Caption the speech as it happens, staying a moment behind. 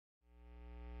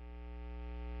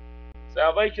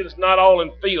Salvation is not all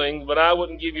in feelings, but I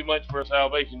wouldn't give you much for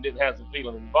salvation that didn't have some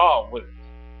feeling involved with it.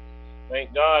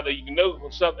 Thank God that you can know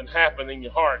when something happened in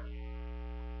your heart.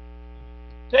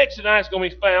 Text tonight is going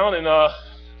to be found in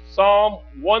Psalm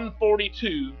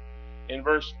 142 in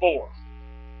verse 4.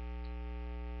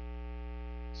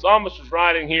 Psalmist was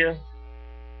writing here,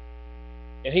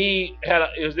 and he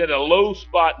was at a low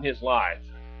spot in his life.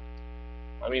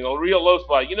 I mean, a real low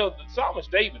spot. You know, the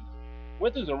psalmist David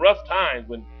went through some rough times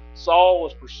when Saul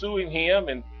was pursuing him,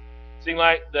 and it seemed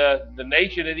like the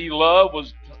nation that he loved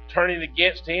was turning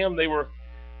against him. They were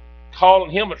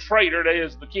calling him a traitor. That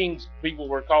is, the king's people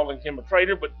were calling him a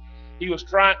traitor, but he was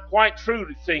quite true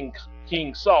to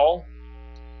King Saul.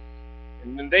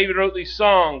 And then David wrote these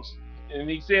songs, and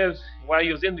he says, while he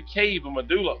was in the cave of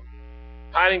Medulla,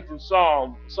 hiding from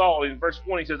Saul, in verse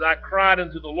 20, he says, I cried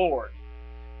unto the Lord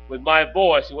with my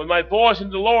voice, and with my voice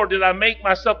unto the Lord did I make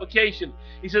my supplication.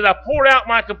 He says, I poured out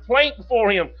my complaint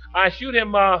before him. I shewed him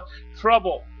my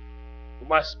trouble, but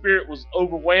my spirit was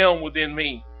overwhelmed within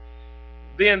me.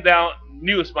 Then thou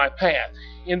knewest my path.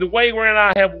 In the way wherein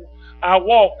I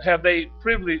walked have they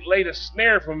privily laid a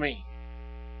snare for me.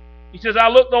 He says, I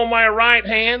looked on my right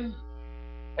hand,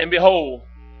 and behold,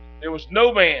 there was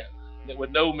no man that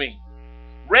would know me.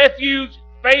 Refuge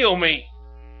failed me.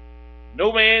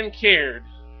 No man cared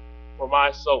for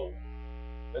my soul.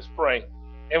 Let's pray.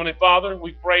 Heavenly Father,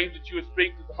 we pray that you would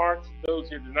speak to the hearts of those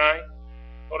here tonight.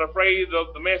 Lord, I pray that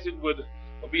the message would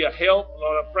be a help.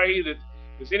 Lord, I pray that if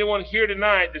there's anyone here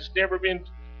tonight that's never been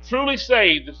truly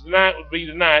saved, this tonight would be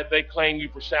the night they claim you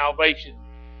for salvation.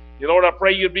 Dear Lord, I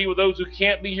pray you'd be with those who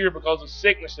can't be here because of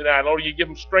sickness tonight. Lord, you give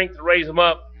them strength to raise them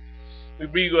up. We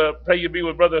pray you'd be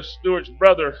with Brother Stewart's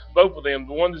brother, both of them,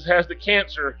 the one that has the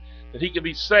cancer, that he can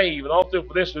be saved, and also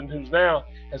for this one who's now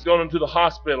has gone into the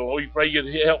hospital. Lord, we pray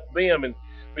you'd help them and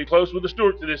be close with the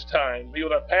Stewarts at this time. Be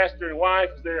with our pastor and wife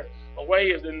as they're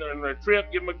away, as in their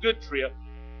trip. Give them a good trip.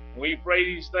 We pray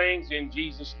these things in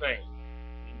Jesus' name.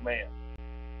 Amen.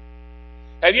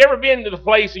 Have you ever been to the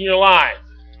place in your life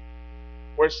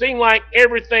where it seemed like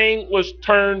everything was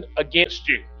turned against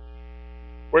you?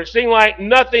 Where it seemed like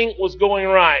nothing was going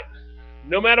right?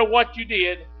 No matter what you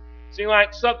did, it seemed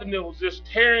like something that was just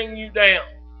tearing you down.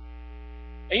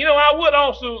 And you know, I would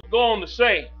also go on to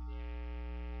say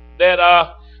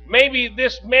that maybe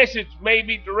this message may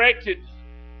be directed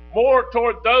more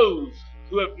toward those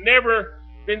who have never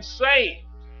been saved.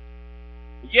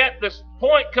 Yet this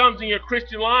point comes in your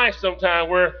Christian life sometime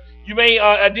where you may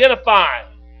identify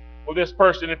with this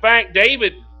person. In fact,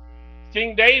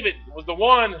 King David was the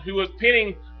one who was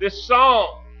penning this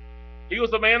song. He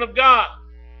was a man of God.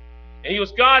 And he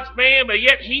was God's man, but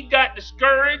yet he got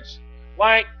discouraged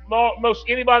like most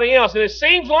anybody else. And it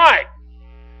seems like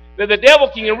that the devil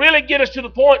can really get us to the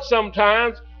point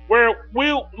sometimes where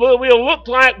we'll look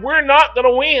like we're not going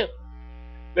to win.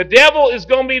 The devil is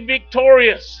going to be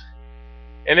victorious.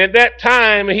 And at that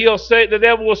time, the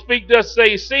devil will speak to us and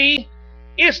say, see,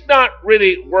 it's not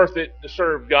really worth it to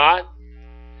serve God.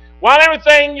 While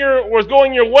everything was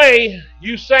going your way,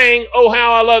 you sang, oh,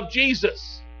 how I love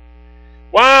Jesus.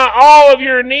 While all of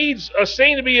your needs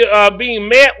seem to be being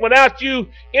met without you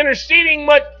interceding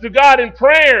much to God in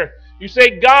prayer, you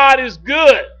say, God is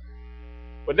good.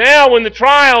 But now when the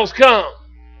trials come,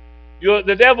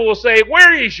 the devil will say,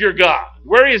 where is your God?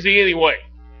 Where is he anyway?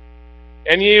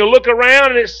 And you look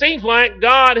around and it seems like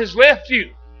God has left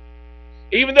you.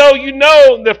 Even though you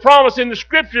know the promise in the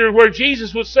Scripture where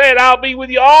Jesus was said, I'll be with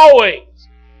you always,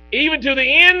 even to the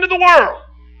end of the world.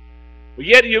 But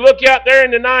yet you look out there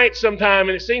in the night sometime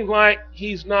and it seems like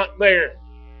he's not there.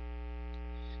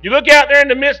 You look out there in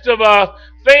the midst of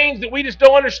things that we just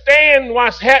don't understand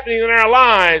what's happening in our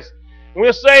lives. And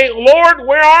we'll say, Lord,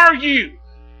 where are you?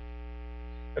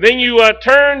 And then you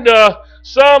turn to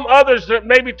some others that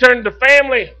maybe turn to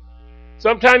family.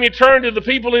 Sometimes you turn to the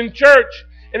people in church.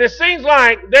 And it seems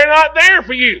like they're not there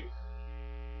for you.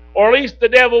 Or at least the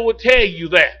devil would tell you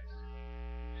that.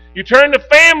 You turn to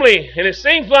family, and it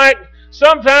seems like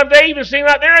sometimes they even seem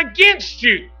like they're against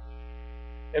you.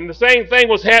 And the same thing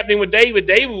was happening with David.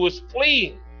 David was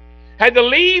fleeing. Had to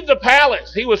leave the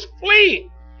palace. He was fleeing.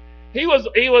 He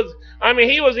didn't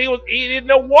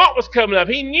know what was coming up.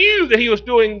 He knew that he was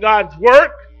doing God's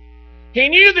work. He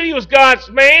knew that he was God's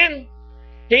man.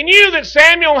 He knew that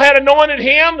Samuel had anointed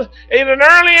him in an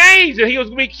early age that he was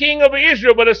going to be king of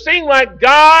Israel, but it seemed like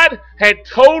God had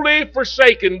totally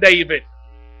forsaken David.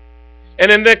 And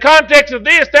in the context of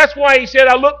this, that's why he said,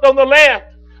 I looked on the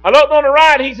left, I looked on the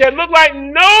right. He said, looked like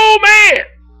no man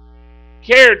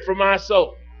cared for my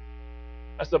soul.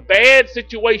 That's a bad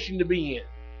situation to be in,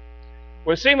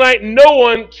 when it seems like no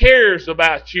one cares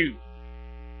about you.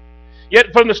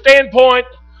 Yet from the standpoint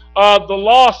of the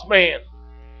lost man,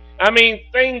 I mean,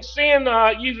 sin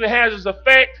usually has its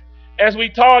effect, as we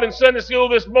taught in Sunday school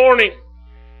this morning.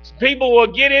 People will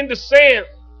get into sin,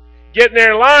 getting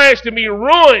their lives to be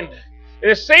ruined. And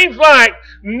it seems like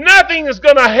nothing is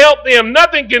going to help them.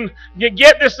 Nothing can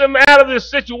get them out of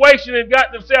this situation they've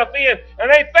got themselves in.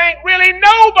 And they think really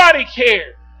nobody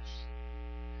cares.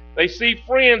 They see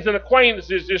friends and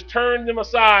acquaintances just turn them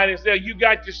aside and say, you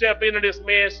got yourself into this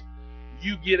mess,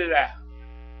 you get it out.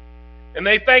 And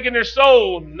they think in their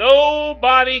soul,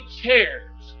 nobody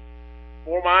cares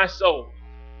for my soul.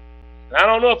 And I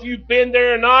don't know if you've been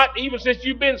there or not, even since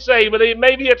you've been saved, but it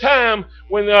may be a time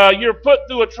when you're put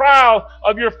through a trial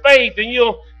of your faith and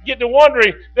you'll get to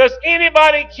wondering, does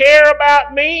anybody care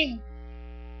about me?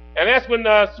 And that's when,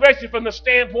 especially from the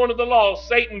standpoint of the law,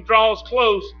 Satan draws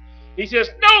close. He says,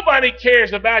 nobody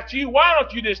cares about you. Why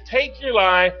don't you just take your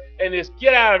life and just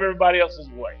get out of everybody else's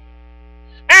way?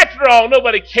 After all,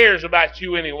 nobody cares about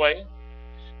you anyway.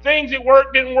 Things at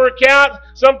work didn't work out.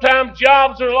 Sometimes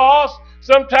jobs are lost.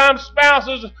 Sometimes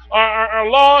spouses are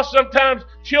lost. Sometimes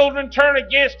children turn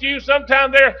against you.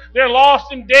 Sometimes they're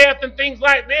lost in death and things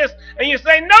like this. And you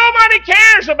say, nobody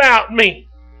cares about me.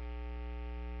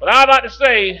 But I'd like to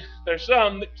say there's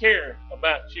some that care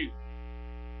about you.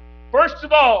 First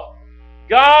of all,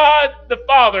 God the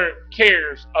Father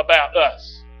cares about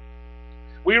us.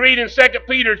 We read in 2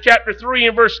 Peter chapter 3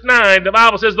 and verse 9, the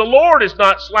Bible says, the Lord is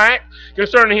not slack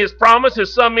concerning his promise,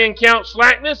 as some men count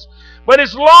slackness, but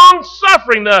is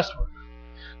long-suffering thusward,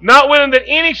 not willing that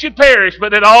any should perish,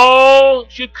 but that all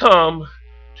should come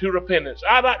to repentance.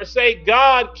 I'd like to say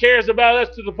God cares about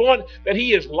us to the point that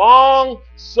he is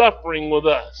long-suffering with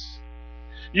us.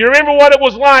 You remember what it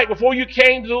was like before you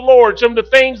came to the Lord, some of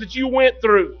the things that you went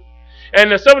through.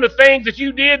 And some of the things that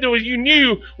you did that you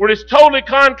knew were just totally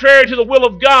contrary to the will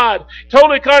of God,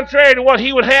 totally contrary to what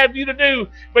he would have you to do.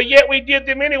 But yet we did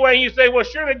them anyway. You say, well,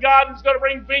 surely God is going to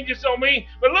bring vengeance on me.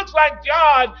 But it looks like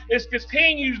God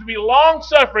continues to be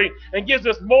long-suffering and gives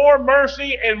us more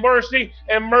mercy and mercy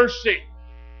and mercy.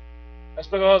 That's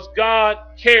because God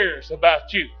cares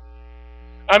about you.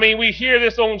 I mean, we hear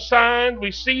this on signs,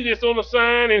 we see this on a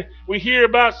sign, and we hear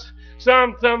about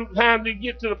sometimes we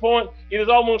get to the point it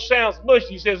almost sounds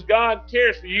mushy. He says God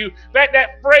cares for you. In fact,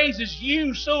 that phrase is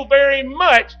used so very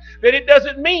much that it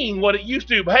doesn't mean what it used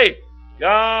to. But hey,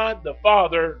 God the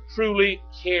Father truly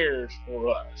cares for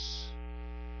us.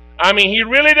 I mean, he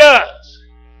really does.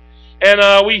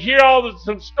 And we hear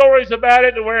some stories about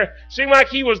it where it seemed like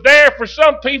he was there for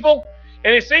some people,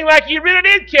 and it seemed like he really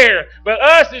did care. But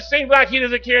us, it seems like he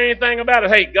doesn't care anything about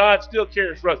it. Hey, God still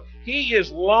cares for us. He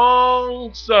is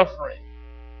long-suffering.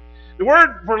 The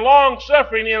word for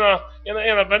long-suffering in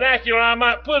a vernacular I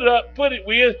might put it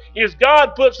with is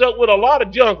God puts up with a lot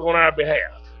of junk on our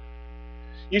behalf.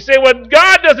 You say, well,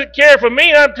 God doesn't care for me.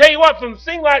 And I'll tell you what, it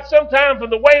seems like sometimes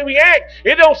from the way we act,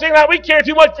 it don't seem like we care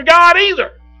too much for God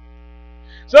either.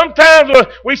 Sometimes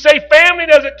we say family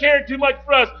doesn't care too much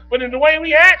for us, but in the way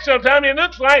we act sometimes it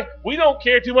looks like we don't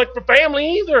care too much for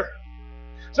family either.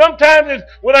 Sometimes it's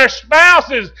with our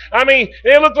spouses. I mean,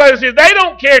 it looks like they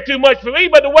don't care too much for me,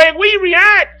 but the way we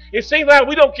react, it seems like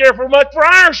we don't care for much for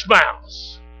our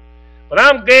spouse. But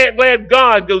I'm glad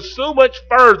God goes so much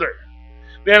further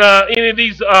than any of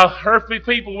these earthly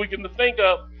people we can think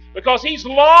of, because he's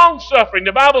long-suffering.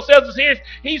 The Bible says us here,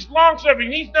 he's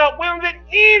long-suffering. He's not willing that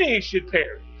any should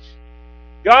perish.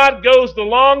 God goes the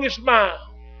longest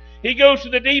mile. He goes to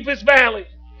the deepest valley.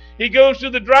 He goes to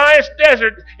the driest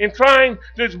desert in trying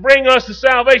to bring us to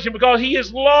salvation because he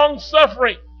is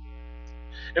long-suffering.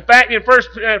 In fact, in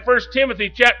 1 Timothy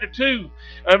chapter 2,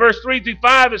 verse 3 through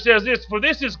 5, it says this, for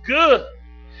this is good.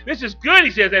 This is good,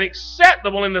 he says, and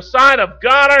acceptable in the sight of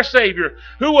God our Savior,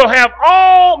 who will have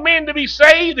all men to be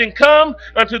saved and come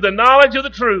unto the knowledge of the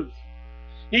truth.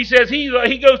 He says he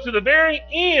goes to the very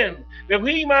end that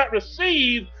he might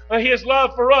receive his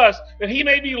love for us, that he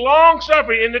may be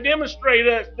long-suffering and to demonstrate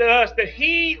to us that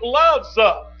he loves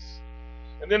us.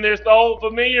 And then there's the old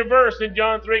familiar verse in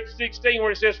John 3:16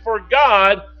 where it says, for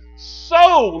God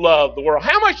so loved the world.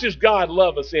 How much does God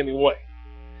love us anyway?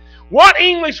 What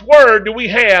English word do we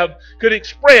have could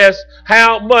express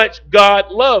how much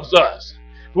God loves us?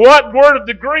 What word of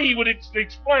degree would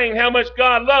explain how much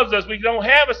God loves us? We don't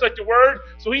have such a word,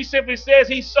 so he simply says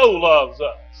he so loves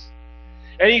us.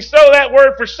 And that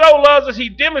word for so loves us, he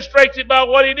demonstrates it by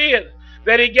what he did.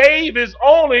 That he gave his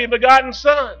only begotten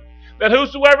Son, that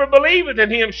whosoever believeth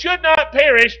in him should not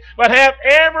perish, but have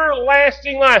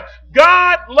everlasting life.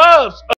 God loves us.